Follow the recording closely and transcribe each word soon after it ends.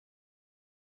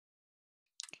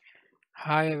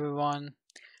Hi everyone.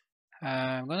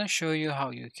 I'm gonna show you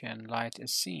how you can light a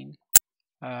scene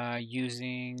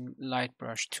using light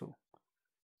brush tool.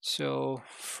 So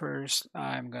first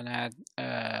I'm gonna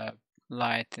add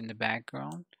light in the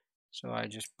background. So I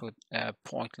just put a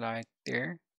point light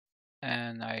there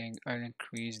and I'll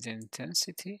increase the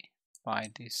intensity by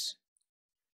this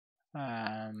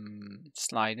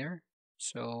slider.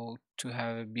 So to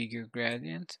have a bigger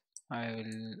gradient, I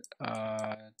will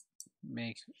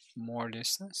make more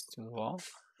distance to the wall.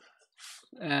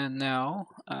 And now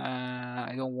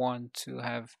I don't want to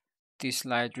have this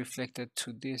light reflected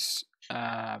to this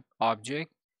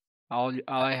object. All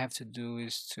I have to do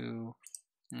is to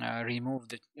remove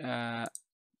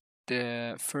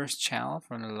the first channel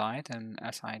from the light and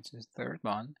assign to the third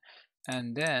one,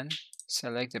 and then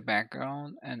select the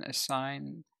background and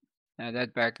assign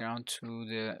that background to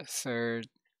the third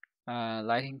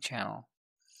lighting channel.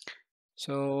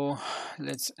 So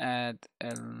let's add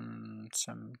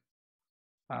some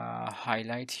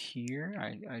highlight here.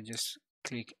 I just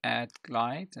click add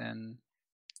light and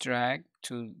drag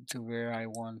to where I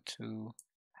want to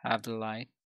have the light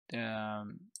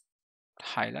um,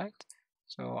 highlight.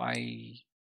 So I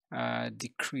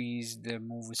decrease the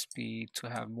move speed to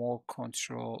have more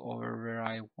control over where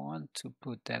I want to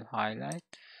put that highlight.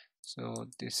 So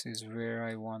this is where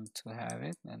I want to have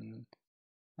it, and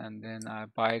then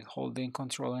by holding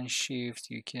Control and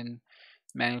Shift, you can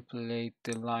manipulate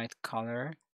the light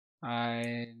color.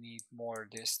 I need more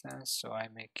distance, so I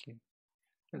make it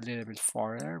a little bit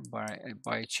farther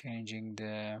by changing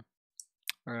the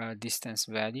distance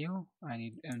value. I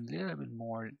need a little bit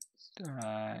more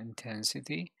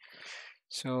intensity.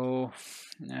 So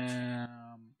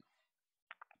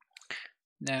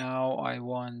now I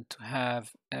want to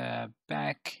have a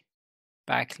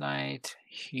backlight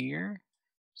here.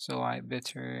 So I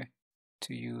better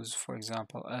to use, for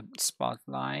example, a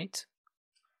spotlight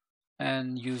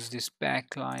and use this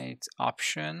backlight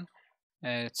option.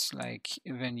 It's like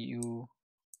when you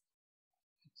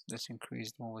let's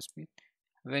increase the move speed.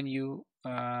 When you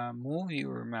move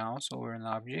your mouse over an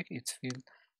object, it will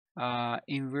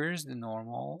inverse the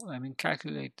normal. I mean,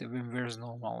 calculate the inverse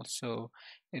normal, so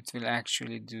it will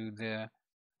actually do the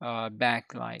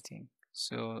backlighting.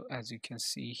 So as you can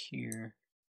see here,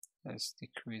 let's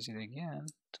decrease it again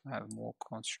to have more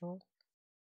control.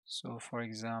 So for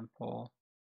example,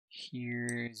 here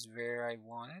is where I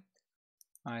want it.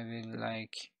 I will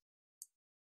like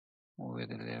move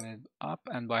it a little bit up,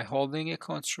 and by holding a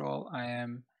control, I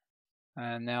am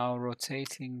now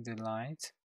rotating the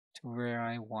light to where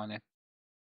I want it.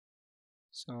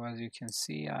 So as you can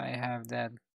see, I have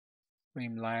that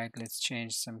rim light. Let's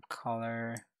change some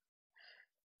color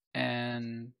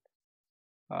and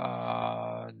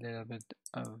a little bit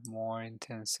of more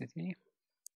intensity.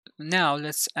 Now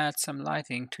let's add some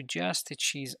lighting to just the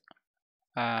cheese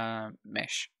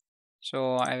mesh.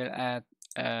 So I will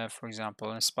add, for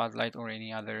example, a spotlight or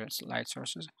any other light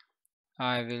sources.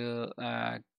 I will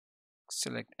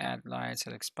select add light,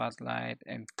 select spotlight,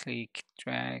 and click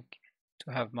drag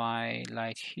to have my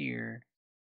light here.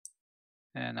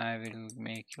 And I will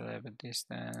make a little bit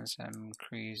distance and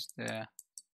increase the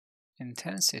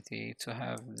intensity to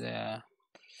have the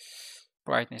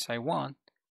brightness I want.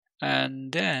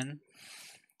 And then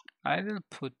I will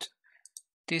put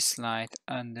this light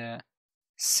on the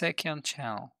second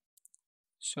channel.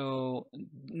 So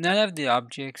none of the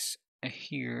objects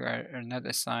here are not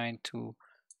assigned to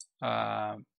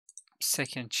uh,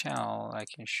 second channel. I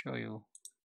can show you,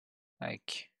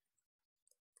 like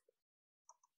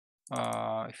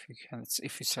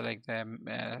if you select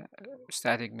the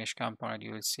static mesh component,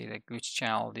 you will see like which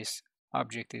channel this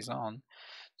object is on.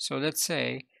 So let's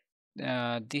say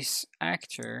this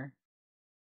actor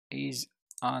is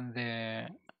on the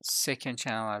second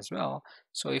channel as well.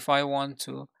 So if I want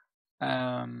to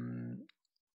um,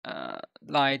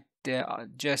 light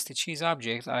just the cheese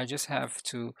object, I just have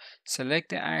to select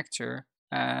the actor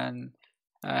and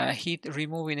hit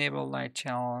remove enable light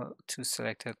channel to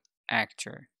selected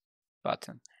actor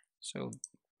button. So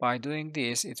by doing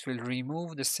this, it will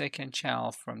remove the second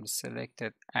channel from the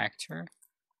selected actor,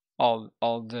 all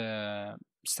the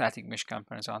static mesh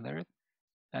components under it,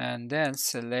 and then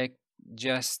select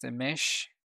just the mesh,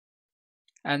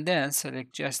 and then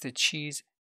select just the cheese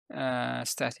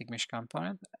static mesh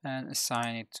component and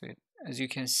assign it to it. As you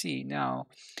can see now,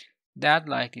 that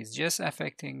light is just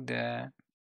affecting the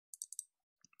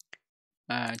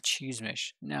cheese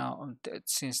mesh. Now,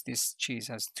 since this cheese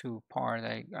has two parts,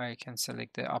 I can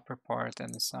select the upper part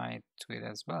and assign it to it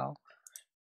as well.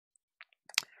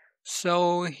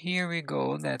 So here we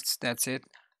go. That's it.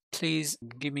 Please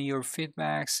give me your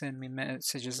feedback, send me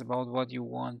messages about what you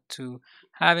want to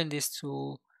have in this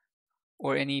tool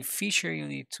or any feature you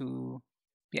need to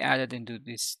be added into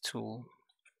this tool.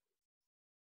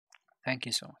 Thank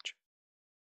you so much.